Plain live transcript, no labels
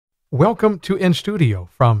Welcome to In Studio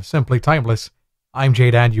from Simply Timeless. I'm Jay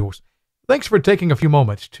Daniels. Thanks for taking a few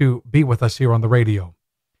moments to be with us here on the radio.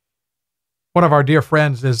 One of our dear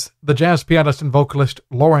friends is the jazz pianist and vocalist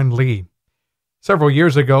Lauren Lee. Several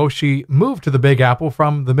years ago, she moved to the Big Apple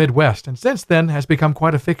from the Midwest, and since then has become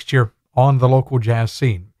quite a fixture on the local jazz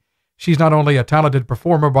scene. She's not only a talented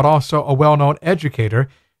performer, but also a well-known educator,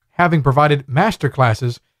 having provided master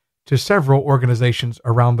classes to several organizations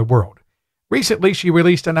around the world. Recently, she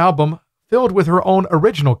released an album filled with her own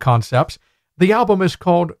original concepts. The album is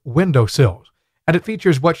called Windowsills, and it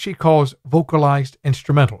features what she calls vocalized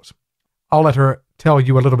instrumentals. I'll let her tell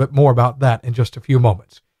you a little bit more about that in just a few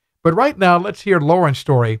moments. But right now, let's hear Lauren's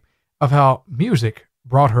story of how music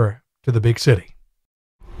brought her to the big city.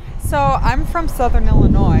 So I'm from Southern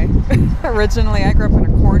Illinois. Originally, I grew up in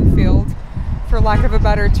a cornfield, for lack of a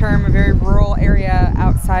better term, a very rural area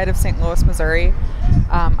outside of St. Louis, Missouri.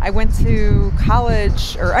 I went to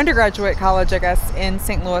college, or undergraduate college, I guess, in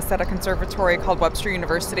St. Louis at a conservatory called Webster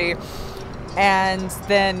University. And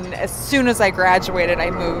then as soon as I graduated, I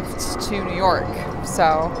moved to New York. So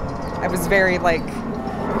I was very,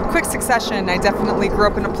 quick succession. I definitely grew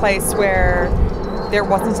up in a place where there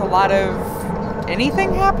wasn't a lot of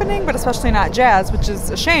anything happening, but especially not jazz, which is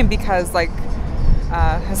a shame because,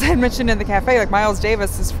 as I had mentioned in the cafe, Miles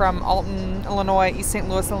Davis is from Alton, Illinois, East St.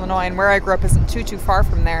 Louis, Illinois, and where I grew up isn't too far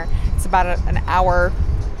from there. It's about an hour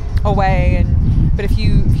away, but if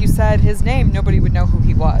you said his name, nobody would know who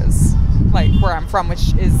he was, where I'm from,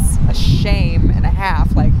 which is a shame and a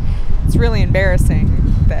half. It's really embarrassing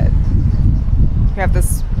that you have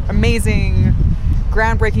this amazing,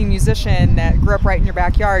 groundbreaking musician that grew up right in your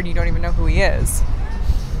backyard and you don't even know who he is.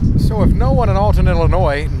 So if no one in Alton,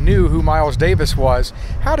 Illinois knew who Miles Davis was,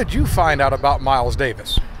 how did you find out about Miles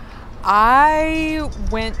Davis? I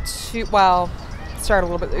started a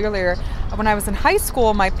little bit earlier. When I was in high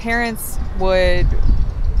school, my parents would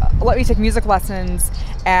let me take music lessons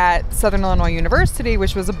at Southern Illinois University,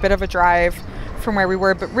 which was a bit of a drive from where we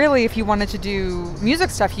were. But really, if you wanted to do music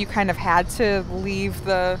stuff, you kind of had to leave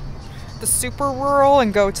the super rural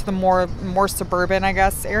and go to the more suburban, I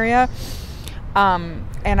guess, area.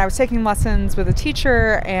 And I was taking lessons with a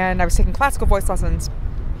teacher, and I was taking classical voice lessons.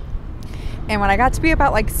 And when I got to be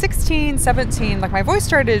about 16, 17, my voice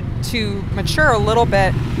started to mature a little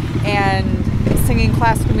bit, and singing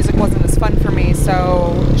classical music wasn't as fun for me.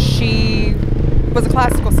 So she was a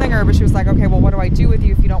classical singer, but she was like, okay, well, what do I do with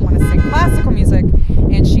you if you don't want to sing classical music?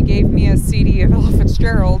 And she gave me a CD of Ella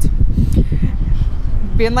Fitzgerald,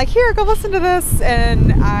 being like, here, go listen to this.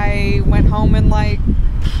 And I went home and I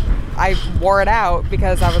wore it out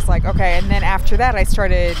because I was like, okay. And then after that, I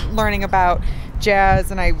started learning about jazz,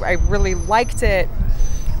 and I really liked it.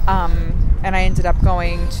 And I ended up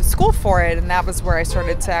going to school for it, and that was where I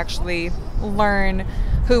started to actually learn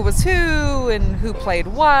who was who and who played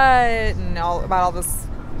what and about all this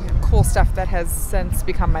cool stuff that has since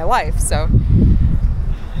become my life. So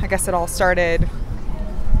I guess it all started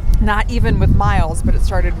not even with Miles, but it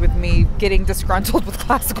started with me getting disgruntled with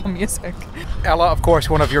classical music. Ella, of course,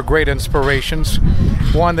 one of your great inspirations,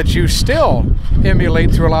 one that you still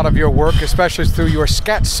emulate through a lot of your work, especially through your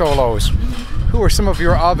scat solos. Who are some of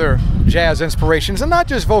your other jazz inspirations, and not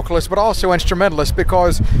just vocalists, but also instrumentalists,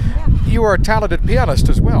 because you are a talented pianist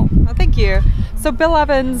as well? Oh, thank you. So Bill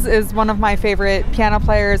Evans is one of my favorite piano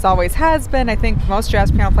players, always has been. I think most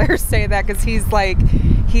jazz piano players say that because he's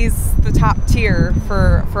the top tier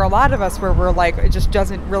for a lot of us, where we're it just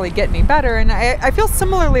doesn't really get any better. And I feel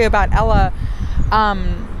similarly about Ella,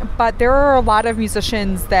 but there are a lot of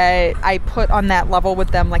musicians that I put on that level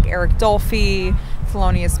with them, like Eric Dolphy,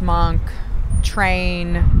 Thelonious Monk,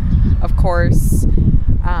 Train, of course.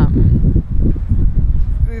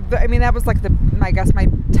 That was my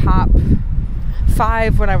top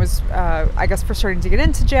 5 when I was, first starting to get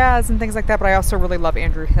into jazz and things like that. But I also really love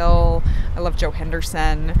Andrew Hill. I love Joe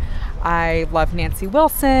Henderson. I love Nancy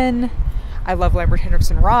Wilson. I love Lambert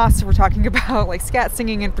Henderson Ross. We're talking about scat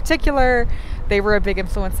singing in particular. They were a big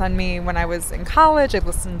influence on me when I was in college. I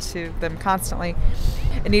listened to them constantly.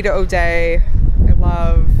 Anita O'Day, I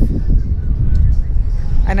love.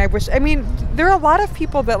 And there are a lot of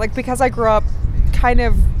people that, because I grew up kind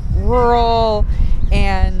of rural,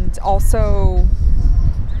 and also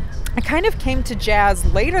I kind of came to jazz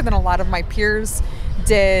later than a lot of my peers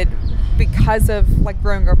did because of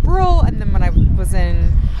growing up rural. And then when I was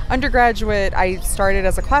in undergraduate, I started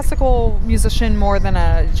as a classical musician more than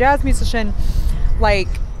a jazz musician.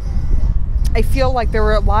 I feel like there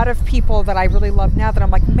were a lot of people that I really love now that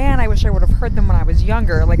I'm like, man, I wish I would have heard them when I was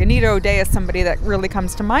younger. Like Anita O'Day is somebody that really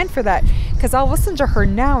comes to mind for that, because I'll listen to her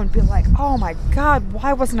now and be like, oh my God,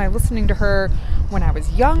 why wasn't I listening to her when I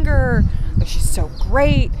was younger? Like, she's so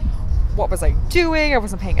great. What was I doing? I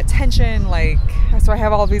wasn't paying attention. Like, so I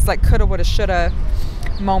have all these like coulda, woulda, shoulda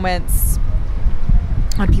moments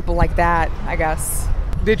on people like that, I guess.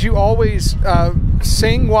 Did you always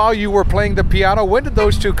sing while you were playing the piano? When did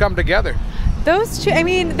those two come together? Those two, I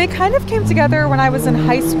mean, they kind of came together when I was in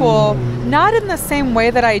high school, not in the same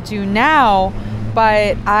way that I do now,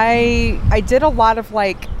 but I did a lot of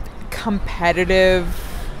like competitive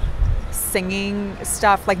singing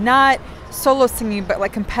stuff, like not solo singing, but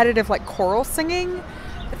like competitive like choral singing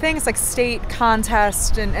things, like state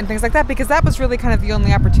contest and things like that, because that was really kind of the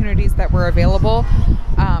only opportunities that were available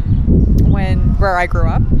where I grew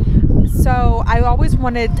up. So I always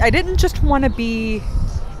I didn't just want to be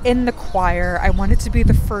in the choir, I wanted to be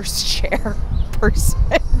the first chair person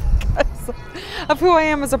because of who I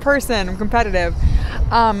am as a person. I'm competitive.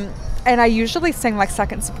 And I usually sing like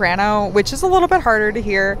second soprano, which is a little bit harder to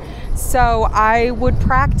hear. So I would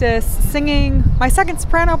practice singing my second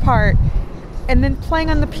soprano part and then playing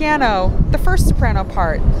on the piano the first soprano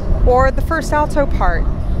part, or the first alto part,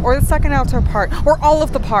 or the second alto part, or all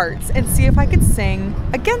of the parts, and see if I could sing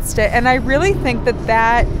against it. And I really think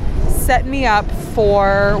that set me up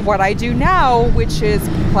for what I do now, which is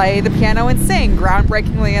play the piano and sing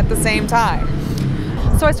groundbreakingly at the same time.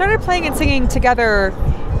 So I started playing and singing together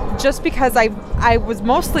just because I was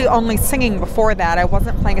mostly only singing before that. I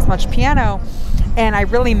wasn't playing as much piano, and I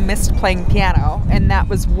really missed playing piano, and that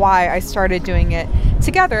was why I started doing it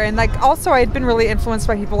together. And like also I had been really influenced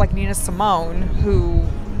by people like Nina Simone, who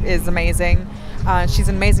is amazing. She's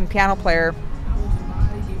an amazing piano player.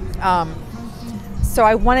 So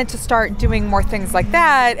I wanted to start doing more things like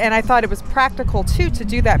that, and I thought it was practical too to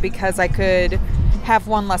do that because I could have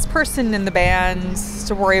one less person in the band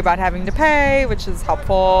to worry about having to pay, which is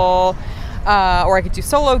helpful, or I could do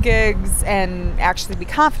solo gigs and actually be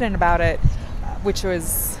confident about it, which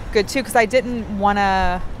was good too, because I didn't want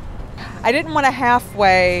to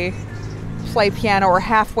halfway play piano or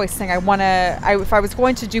halfway sing. If I was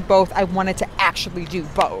going to do both, I wanted to actually do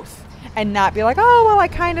both and not be like, oh, well, I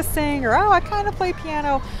kind of sing, or oh, I kind of play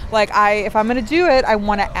piano. Like, if I'm going to do it, I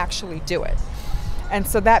want to actually do it. And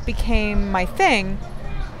so that became my thing.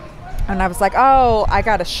 And I was like, oh, I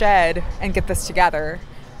got to shed and get this together.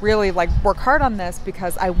 Really like work hard on this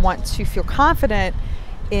because I want to feel confident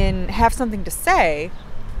in have something to say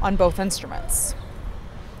on both instruments.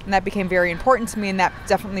 And that became very important to me, and that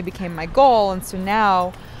definitely became my goal. And so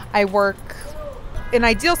now I work in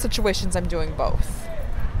ideal situations, I'm doing both.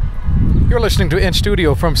 You're listening to In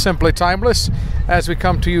Studio from Simply Timeless. As we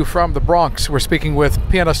come to you from the Bronx, we're speaking with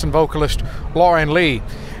pianist and vocalist Lauren Lee,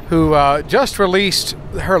 who just released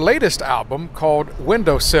her latest album called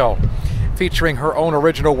Windowsill, featuring her own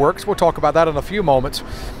original works. We'll talk about that in a few moments.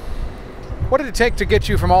 What did it take to get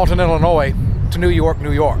you from Alton, Illinois to New York,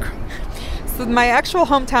 New York? So my actual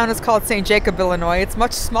hometown is called St. Jacob, Illinois. It's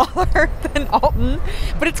much smaller than Alton,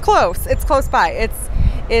 but it's close. It's close by.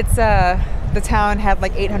 The town had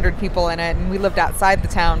like 800 people in it, and we lived outside the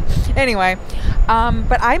town. Anyway,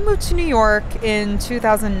 but I moved to New York in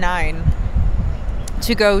 2009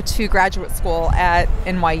 to go to graduate school at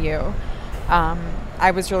NYU.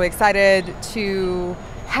 I was really excited to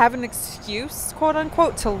have an excuse, quote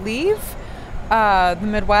unquote, to leave the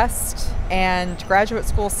Midwest, and graduate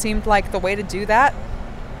school seemed like the way to do that.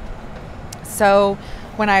 So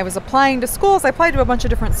when I was applying to schools, I applied to a bunch of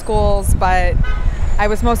different schools, but I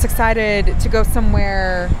was most excited to go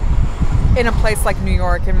somewhere in a place like New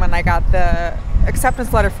York. And when I got the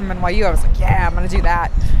acceptance letter from NYU, I was like, yeah, I'm going to do that.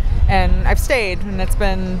 And I've stayed, and it's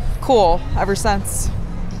been cool ever since.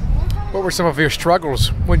 What were some of your struggles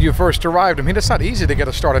when you first arrived? I mean, it's not easy to get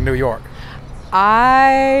a start in New York.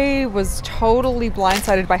 I was totally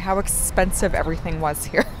blindsided by how expensive everything was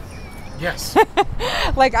here. Yes.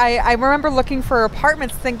 Like, I remember looking for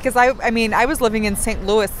apartments, because I was living in St.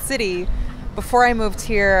 Louis City before I moved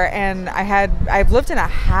here, and I've lived in a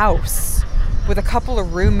house with a couple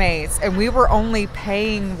of roommates, and we were only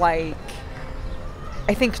paying like,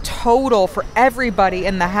 I think total for everybody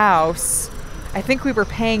in the house, I think we were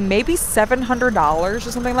paying maybe $700 or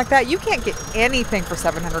something like that. You can't get anything for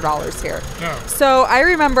 $700 here. No. So I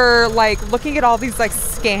remember like looking at all these like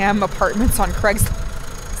scam apartments on Craigslist,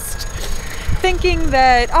 thinking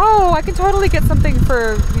that, oh, I can totally get something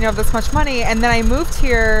for, this much money. And then I moved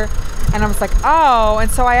here, and I was like, oh. And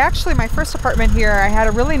so my first apartment here, I had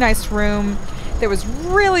a really nice room that was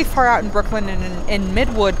really far out in Brooklyn, and in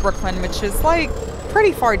Midwood, Brooklyn, which is like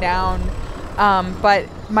pretty far down. But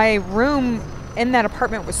my room in that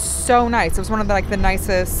apartment was so nice. It was one of the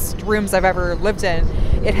nicest rooms I've ever lived in.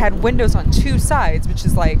 It had windows on 2 sides, which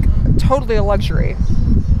is like totally a luxury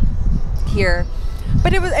here.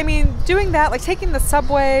 But it was, doing that, like taking the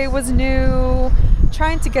subway was new,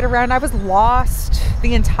 trying to get around. I was lost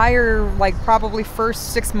the entire, probably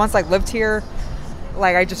first 6 months I lived here.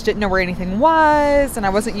 I just didn't know where anything was, and I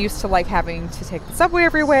wasn't used to having to take the subway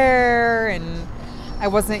everywhere, and I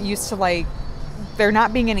wasn't used to there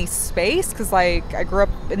not being any space, because I grew up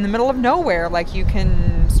in the middle of nowhere. You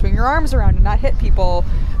can swing your arms around and not hit people,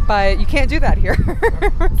 but you can't do that here.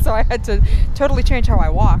 So I had to totally change how I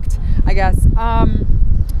walked, I guess.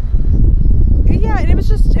 Yeah, and it was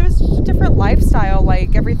just a different lifestyle.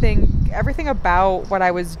 Everything about what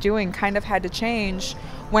I was doing kind of had to change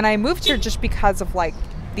when I moved here, just because of the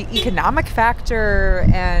economic factor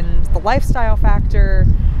and the lifestyle factor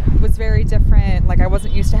was very different. I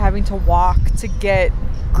wasn't used to having to walk to get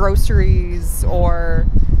groceries or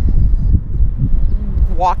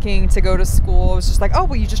walking to go to school. It was just oh,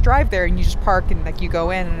 well, you just drive there and you just park and you go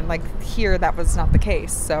in, and here that was not the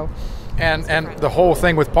case. So and the whole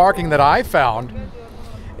thing with parking that I found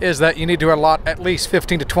is that you need to allot at least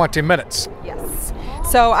 15 to 20 minutes. Yes.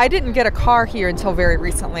 So I didn't get a car here until very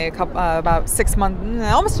recently, about 6 months,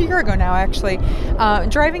 almost a year ago now, actually.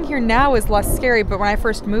 Driving here now is less scary, but when I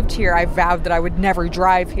first moved here, I vowed that I would never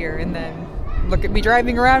drive here, and then look at me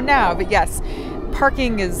driving around now. But yes,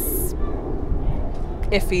 parking is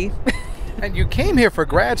iffy. And you came here for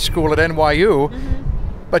grad school at NYU,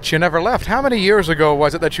 but you never left. How many years ago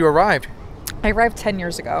was it that you arrived? I arrived 10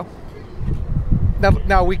 years ago.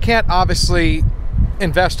 Now we can't obviously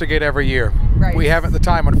investigate every year. Right. We haven't the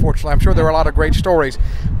time, unfortunately. I'm sure there are a lot of great stories.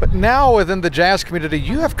 But now within the jazz community,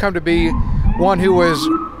 you have come to be one who is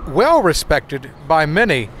well respected by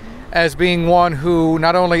many as being one who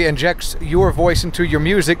not only injects your voice into your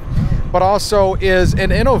music, but also is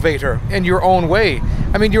an innovator in your own way.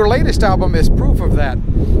 Your latest album is proof of that.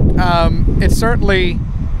 It certainly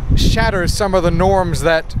shatters some of the norms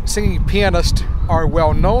that singing pianists are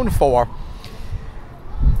well known for.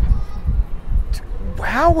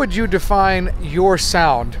 How would you define your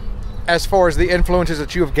sound as far as the influences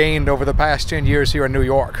that you have gained over the past 10 years here in New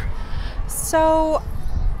York? So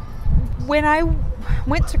when I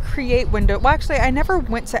went to create I never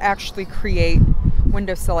went to actually create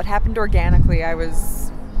Windowsill. It happened organically. I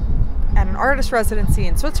was at an artist residency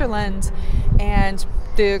in Switzerland, and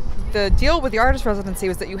the deal with the artist residency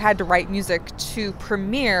was that you had to write music to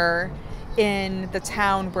premiere in the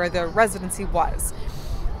town where the residency was.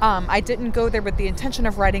 I didn't go there with the intention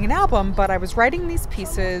of writing an album, but I was writing these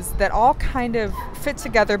pieces that all kind of fit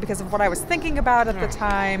together because of what I was thinking about at the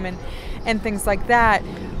time and things like that.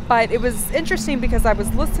 But it was interesting because I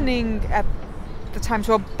was listening at the time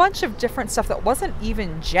to a bunch of different stuff that wasn't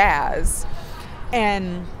even jazz.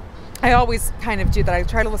 And I always kind of do that. I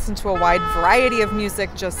try to listen to a wide variety of music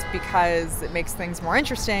just because it makes things more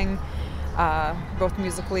interesting, both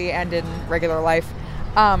musically and in regular life.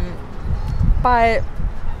 But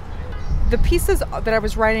the pieces that I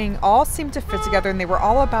was writing all seemed to fit together, and they were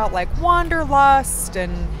all about wanderlust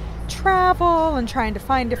and travel and trying to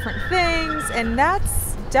find different things. And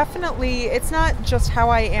that's definitely, it's not just how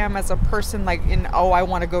I am as a person, I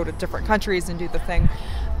want to go to different countries and do the thing,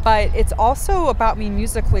 but it's also about me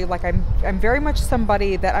musically. I'm very much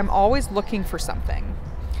somebody that I'm always looking for something.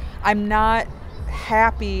 I'm not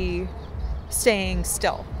happy staying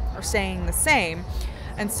still or staying the same.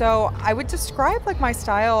 And so I would describe my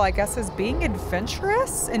style, I guess, as being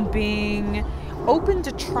adventurous and being open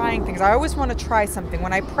to trying things. I always want to try something.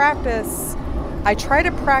 When I practice, I try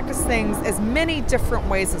to practice things as many different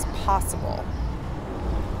ways as possible.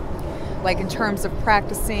 In terms of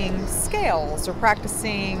practicing scales or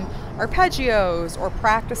practicing arpeggios or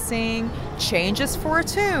practicing changes for a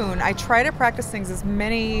tune. I try to practice things as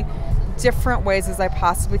many different ways as I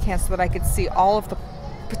possibly can so that I could see all of the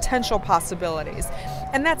potential possibilities.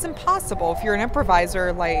 And that's impossible. If you're an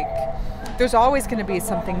improviser, there's always going to be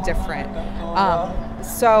something different.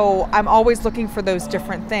 So I'm always looking for those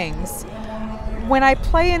different things. When I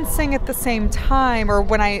play and sing at the same time, or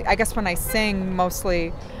when I sing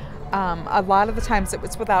mostly, a lot of the times it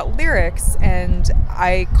was without lyrics, and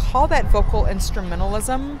I call that vocal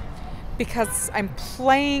instrumentalism because I'm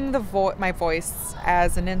playing my voice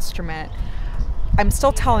as an instrument. I'm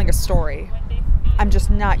still telling a story. I'm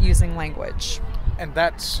just not using language. And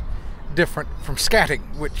that's different from scatting,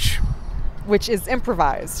 which is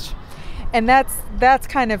improvised. And that's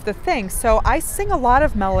kind of the thing. So I sing a lot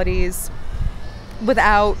of melodies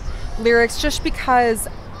without lyrics just because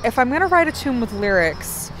if I'm going to write a tune with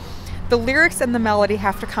lyrics, the lyrics and the melody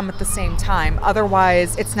have to come at the same time.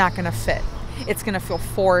 Otherwise, it's not going to fit. It's going to feel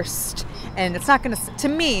forced, and it's not going to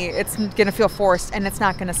me, it's going to feel forced, and it's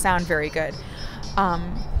not going to sound very good.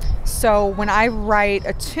 So when I write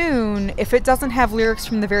a tune, if it doesn't have lyrics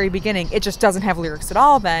from the very beginning, it just doesn't have lyrics at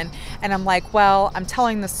all then. And I'm like, well, I'm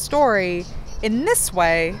telling the story in this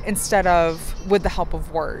way instead of with the help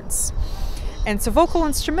of words. And so vocal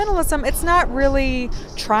instrumentalism, it's not really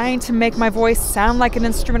trying to make my voice sound like an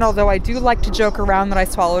instrument, although I do like to joke around that I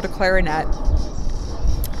swallowed a clarinet.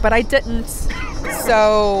 But I didn't.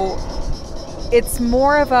 So it's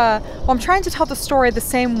more of I'm trying to tell the story the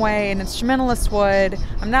same way an instrumentalist would.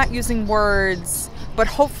 I'm not using words, but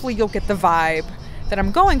hopefully you'll get the vibe that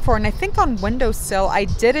I'm going for. And I think on Windowsill, I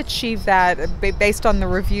did achieve that based on the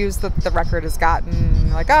reviews that the record has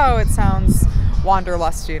gotten. Like, oh, it sounds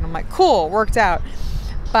wanderlusty. And I'm like, cool, worked out.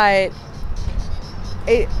 But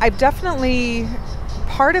I've definitely,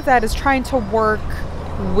 part of that is trying to work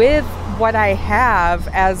with what I have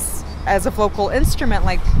as a vocal instrument.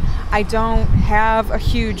 Like, I don't have a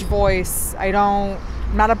huge voice. I'm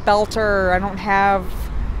not a belter. I don't have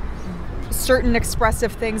certain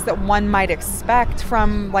expressive things that one might expect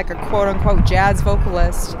from like a quote unquote jazz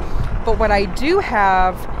vocalist. But what I do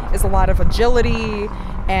have is a lot of agility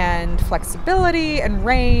and flexibility and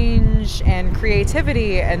range and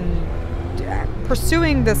creativity, and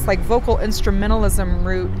pursuing this like vocal instrumentalism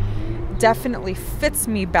route definitely fits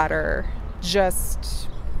me better, just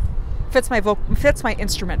fits my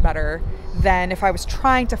instrument better than if I was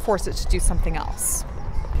trying to force it to do something else.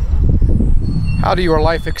 How do your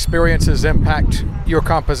life experiences impact your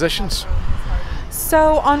compositions?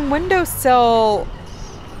 So on Windowsill,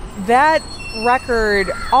 that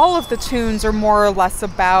record, all of the tunes are more or less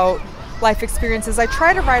about life experiences. I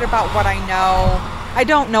try to write about what I know. I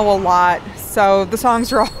don't know a lot, so the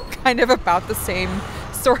songs are all kind of about the same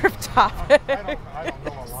sort of topic. I don't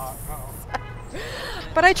know a lot, no.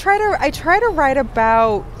 But I try to write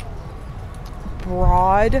about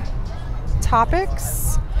broad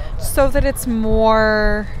topics so that it's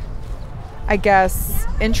more, I guess,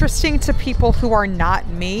 interesting to people who are not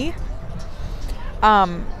me.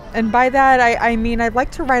 And by that, I mean I'd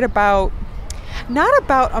like to write about, not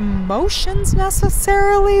about emotions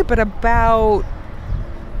necessarily, but about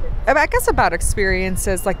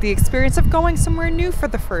experiences, like the experience of going somewhere new for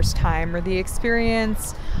the first time, or the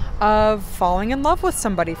experience of falling in love with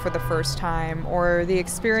somebody for the first time, or the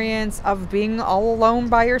experience of being all alone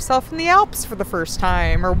by yourself in the Alps for the first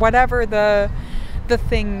time, or whatever the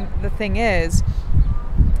thing is.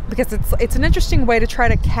 Because it's an interesting way to try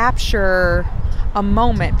to capture a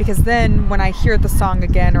moment, because then when I hear the song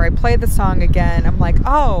again or I play the song again, I'm like,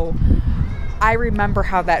 oh, I remember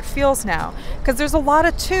how that feels now. Because there's a lot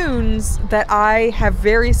of tunes that I have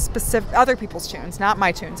very specific, other people's tunes, not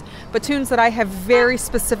my tunes, but tunes that I have very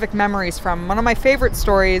specific memories from. One of my favorite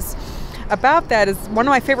stories about that is, one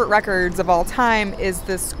of my favorite records of all time is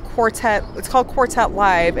this quartet. It's called Quartet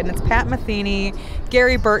Live, and it's Pat Metheny,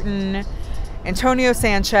 Gary Burton, Antonio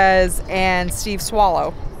Sanchez, and Steve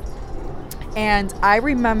Swallow. And I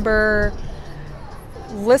remember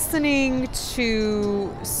listening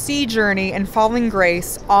to Sea Journey and Falling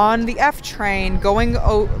Grace on the F train, not going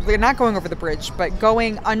over the bridge, but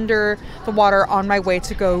going under the water on my way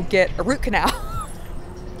to go get a root canal.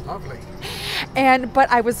 Lovely.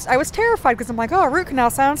 But I was terrified, because I'm like, oh, a root canal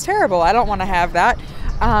sounds terrible. I don't want to have that.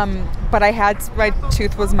 But my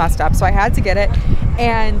tooth was messed up, so I had to get it.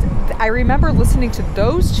 And I remember listening to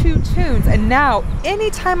those two tunes, and now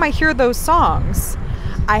anytime I hear those songs,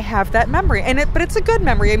 I have that memory. But it's a good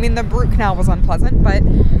memory. I mean, the root canal was unpleasant, but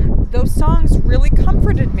those songs really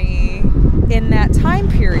comforted me in that time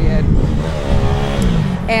period.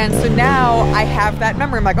 And so now I have that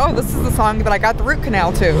memory. I'm like, oh, this is the song that I got the root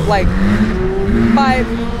canal to. But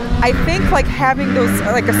I think having those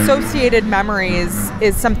associated memories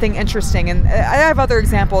is something interesting. And I have other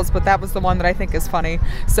examples, but that was the one that I think is funny.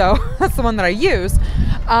 So that's the one that I use.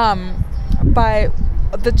 But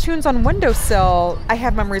the tunes on Windowsill, I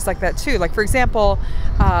have memories like that too. Like, for example,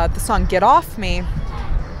 the song Get Off Me,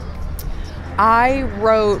 I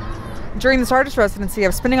wrote during this artist residency. I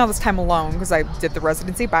was spending all this time alone because I did the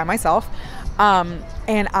residency by myself.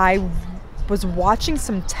 And I was watching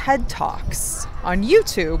some TED Talks on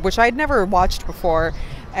YouTube, which I'd never watched before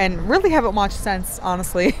and really haven't watched since,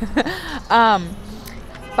 honestly.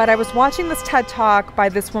 But I was watching this TED Talk by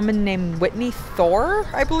this woman named Whitney Thore,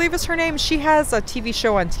 I believe is her name. She has a TV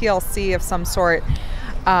show on TLC of some sort.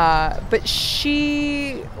 But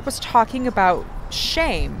she was talking about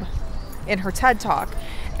shame in her TED Talk.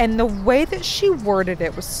 And the way that she worded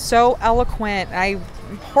it was so eloquent. I'm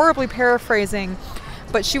horribly paraphrasing,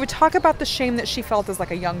 But she would talk about the shame that she felt as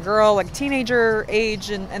like a young girl, like teenager age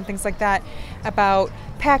and things like that, about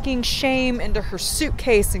packing shame into her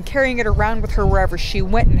suitcase and carrying it around with her wherever she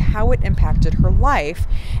went, and how it impacted her life,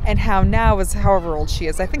 and how now, as however old she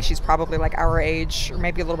is, I think she's probably like our age or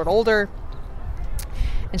maybe a little bit older,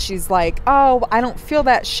 and she's like, oh, I don't feel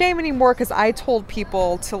that shame anymore because I told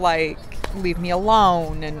people to like leave me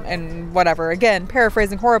alone and whatever. Again,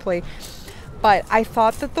 paraphrasing horribly. But I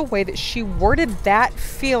thought that the way that she worded that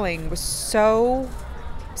feeling was so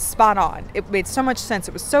spot on. It made so much sense.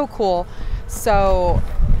 It was so cool. So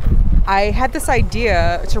I had this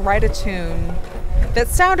idea to write a tune that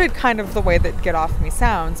sounded kind of the way that Get Off Me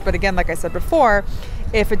sounds. But again, like I said before,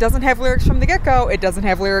 if it doesn't have lyrics from the get-go, it doesn't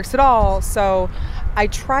have lyrics at all. So I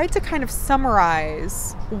tried to kind of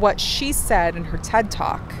summarize what she said in her TED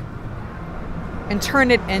Talk and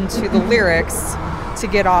turn it into the lyrics to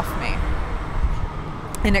Get Off Me.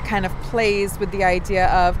 And it kind of plays with the idea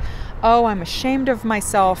of, oh, I'm ashamed of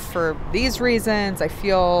myself for these reasons. I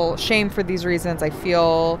feel shame for these reasons. I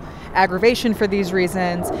feel aggravation for these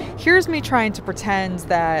reasons. Here's me trying to pretend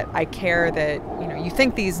that I care, that, you know, you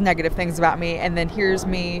think these negative things about me. And then here's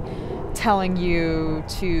me telling you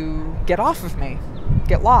to get off of me,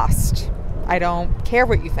 get lost. I don't care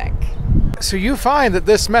what you think. So you find that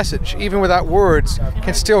this message, even without words,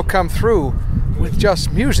 can still come through with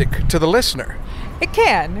just music to the listener. It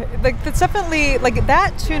can. Like, that's definitely, like,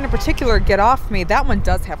 that tune in particular, Get Off Me, that one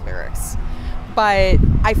does have lyrics. But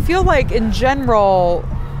I feel like, in general,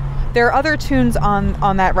 there are other tunes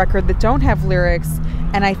on that record that don't have lyrics,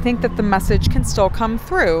 and I think that the message can still come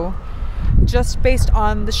through just based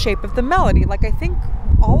on the shape of the melody. Like, I think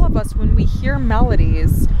all of us, when we hear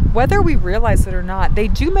melodies, whether we realize it or not, they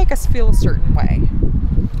do make us feel a certain way.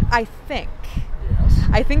 I think.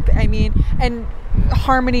 I mean, and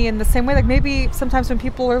harmony in the same way, like maybe sometimes when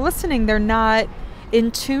people are listening, they're not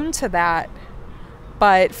in tune to that.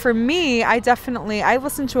 But for me, I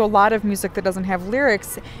listen to a lot of music that doesn't have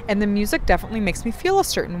lyrics, and the music definitely makes me feel a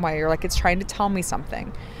certain way, or like it's trying to tell me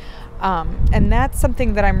something. And that's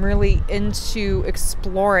something that I'm really into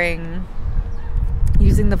exploring,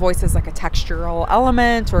 using the voice as like a textural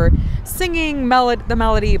element, or singing the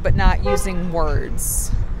melody but not using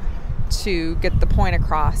words to get the point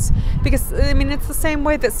across. Because I mean, it's the same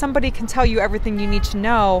way that somebody can tell you everything you need to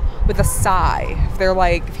know with a sigh. If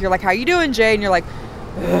you're like, how you doing, Jay? And you're like,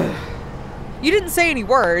 ugh. You didn't say any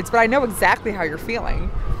words, but I know exactly how you're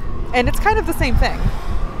feeling. And it's kind of the same thing.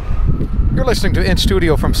 You're listening to In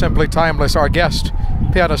Studio from Simply Timeless. Our guest,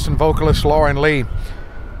 pianist and vocalist Lauren Lee.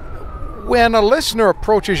 When a listener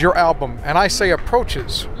approaches your album, and I say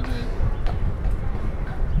approaches,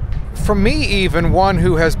 for me, even one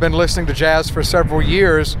who has been listening to jazz for several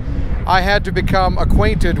years, I had to become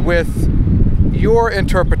acquainted with your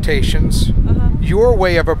interpretations, your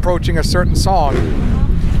way of approaching a certain song.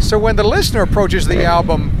 So when the listener approaches the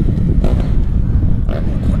album,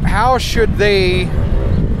 what should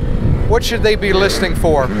they be listening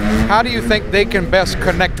for? How do you think they can best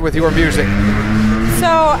connect with your music? So,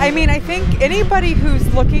 I mean, I think anybody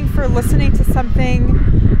who's looking for listening to something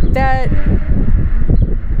that,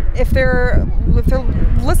 if they're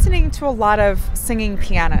listening to a lot of singing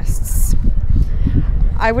pianists,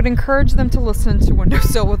 I would encourage them to listen to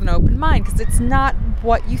Windowsill with an open mind, because it's not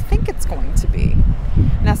what you think it's going to be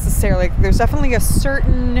necessarily. There's definitely a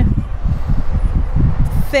certain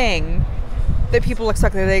thing that people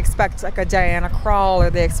expect. They expect like a Diana Krall, or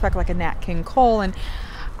they expect like a Nat King Cole, and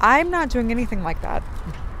I'm not doing anything like that.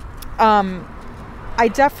 I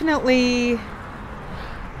definitely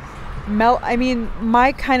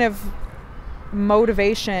my kind of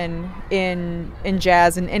motivation in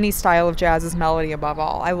jazz, and any style of jazz, is melody above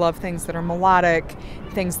all. I love things that are melodic,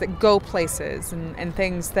 things that go places, and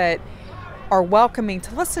things that are welcoming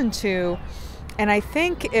to listen to. And I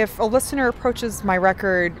think if a listener approaches my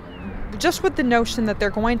record just with the notion that they're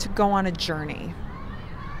going to go on a journey,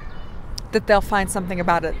 that they'll find something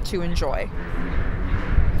about it to enjoy.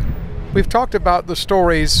 We've talked about the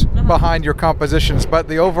stories behind your compositions, but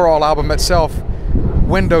the overall album itself,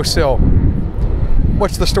 Windowsill,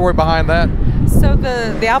 what's the story behind that? So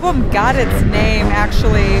the album got its name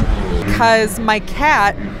actually because my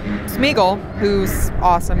cat, Smeagol, who's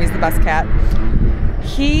awesome, he's the best cat,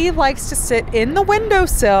 he likes to sit in the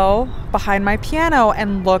windowsill behind my piano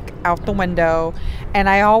and look out the window. And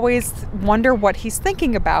I always wonder what he's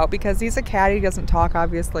thinking about, because he's a cat, he doesn't talk,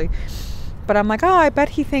 obviously. But I'm like, oh, I bet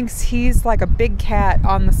he thinks he's like a big cat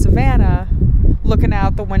on the savannah looking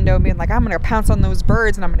out the window being like, I'm going to pounce on those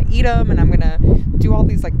birds and I'm going to eat them and I'm going to do all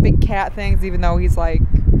these like big cat things, even though he's like,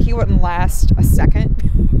 he wouldn't last a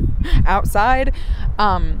second outside.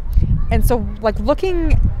 And so like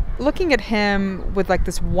looking at him with like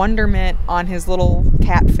this wonderment on his little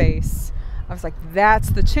cat face, I was like,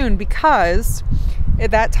 that's the tune, because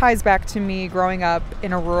that ties back to me growing up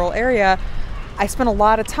in a rural area. I spent a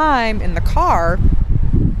lot of time in the car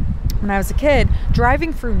when I was a kid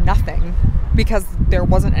driving through nothing, because there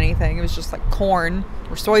wasn't anything. It was just like corn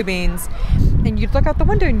or soybeans. And you'd look out the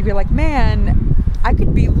window and you'd be like, man, I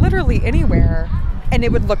could be literally anywhere and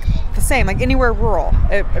it would look the same, like anywhere rural.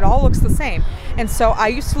 It all looks the same. And so I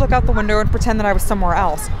used to look out the window and pretend that I was somewhere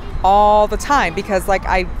else all the time, because like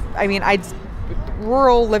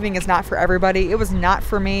rural living is not for everybody. It was not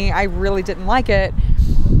for me. I really didn't like it.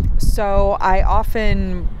 So I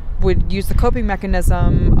often would use the coping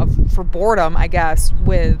mechanism for boredom, I guess,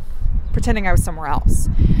 with pretending I was somewhere else.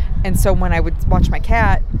 And so when I would watch my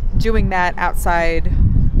cat doing that outside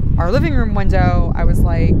our living room window, I was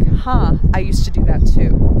like, I used to do that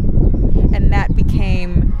too. And that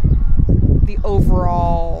became the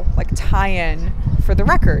overall like tie-in for the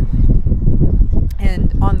record.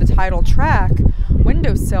 And on the title track,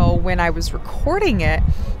 Windowsill, when I was recording it,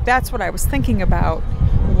 that's what I was thinking about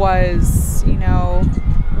was, you know,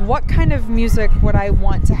 what kind of music would I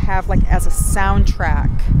want to have like as a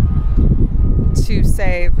soundtrack to,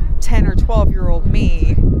 say, 10 or 12-year-old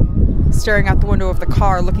me staring out the window of the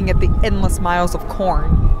car looking at the endless miles of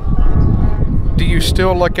corn. Do you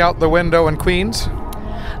still look out the window in Queens?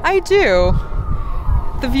 I do.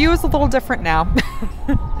 The view is a little different now.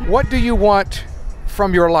 What do you want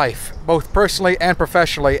from your life, both personally and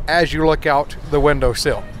professionally, as you look out the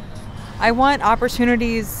windowsill? I want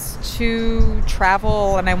opportunities to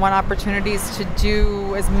travel, and I want opportunities to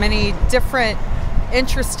do as many different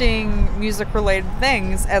interesting music-related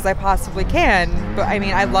things as I possibly can. But I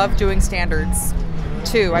mean, I love doing standards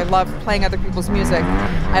too. I love playing other people's music.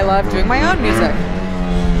 I love doing my own music.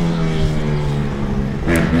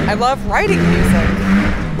 I love writing music.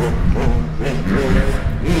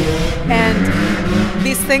 And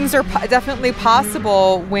these things are definitely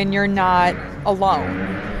possible when you're not alone.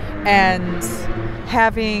 And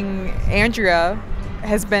having Andrea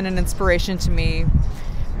has been an inspiration to me,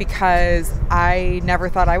 because I never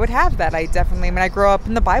thought I would have that. I grew up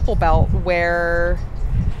in the Bible Belt, where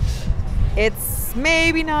it's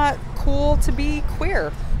maybe not cool to be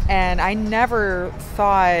queer. And I never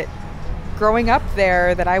thought growing up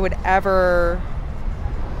there that I would ever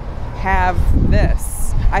have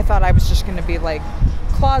this. I thought I was just going to be like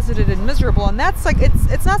closeted and miserable. And that's like,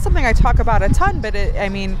 it's not something I talk about a ton, but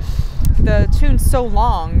the tune So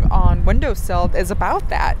Long on Windowsill is about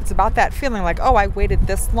that. It's about that feeling like, oh, I waited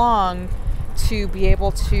this long to be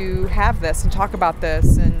able to have this and talk about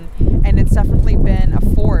this, and it's definitely been a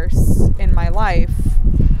force in my life.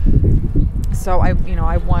 So I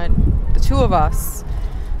want the two of us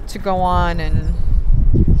to go on and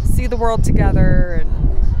see the world together and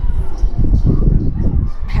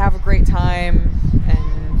have a great time.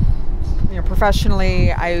 And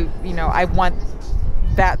professionally, I want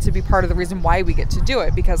that to be part of the reason why we get to do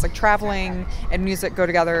it, because like traveling and music go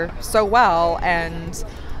together so well, and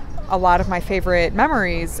a lot of my favorite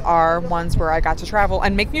memories are ones where I got to travel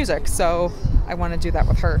and make music, so I want to do that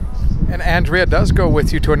with her. And Andrea does go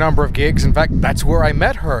with you to a number of gigs. In fact, that's where I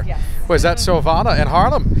met her. Yes. Was at Silvana in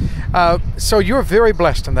Harlem. So you're very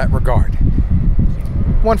blessed in that regard.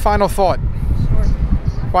 One final thought. Sure.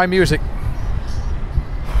 Why music?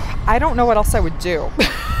 I don't know what else I would do.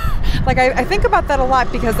 Like, I think about that a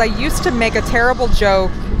lot, because I used to make a terrible joke,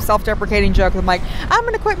 self-deprecating joke. I'm like, I'm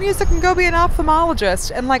going to quit music and go be an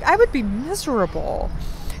ophthalmologist. And like, I would be miserable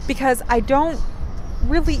because I don't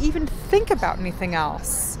really even think about anything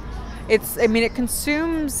else. It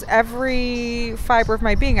consumes every fiber of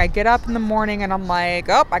my being. I get up in the morning and I'm like,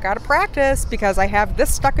 oh, I got to practice because I have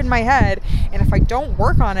this stuck in my head. And if I don't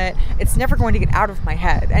work on it, it's never going to get out of my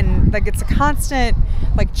head. And like, it's a constant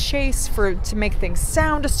like chase to make things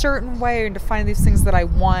sound a certain way and to find these things that I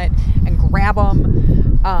want and grab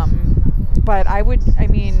them. But I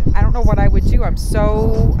don't know what I would do.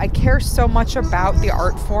 I care so much about the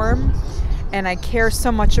art form, and I care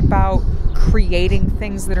so much about creating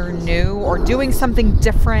things that are new or doing something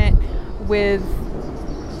different with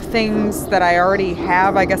things that I already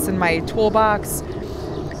have, I guess, in my toolbox.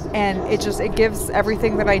 And it gives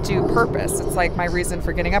everything that I do purpose. It's like my reason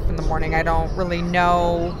for getting up in the morning. I don't really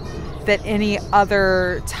know that any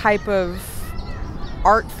other type of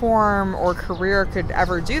art form or career could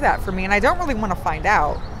ever do that for me. And I don't really want to find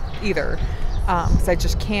out either, because I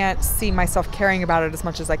just can't see myself caring about it as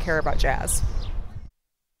much as I care about jazz.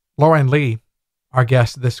 Lauren Lee, our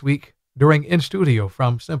guest this week during In Studio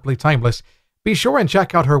from Simply Timeless. Be sure and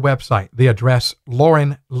check out her website, the address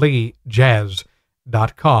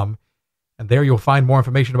laurenleejazz.com. And there you'll find more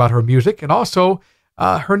information about her music and also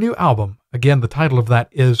her new album. Again, the title of that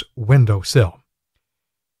is Windowsill.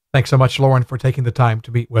 Thanks so much, Lauren, for taking the time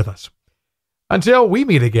to meet with us. Until we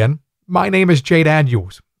meet again, my name is Jay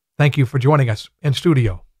Daniels. Thank you for joining us in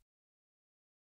studio.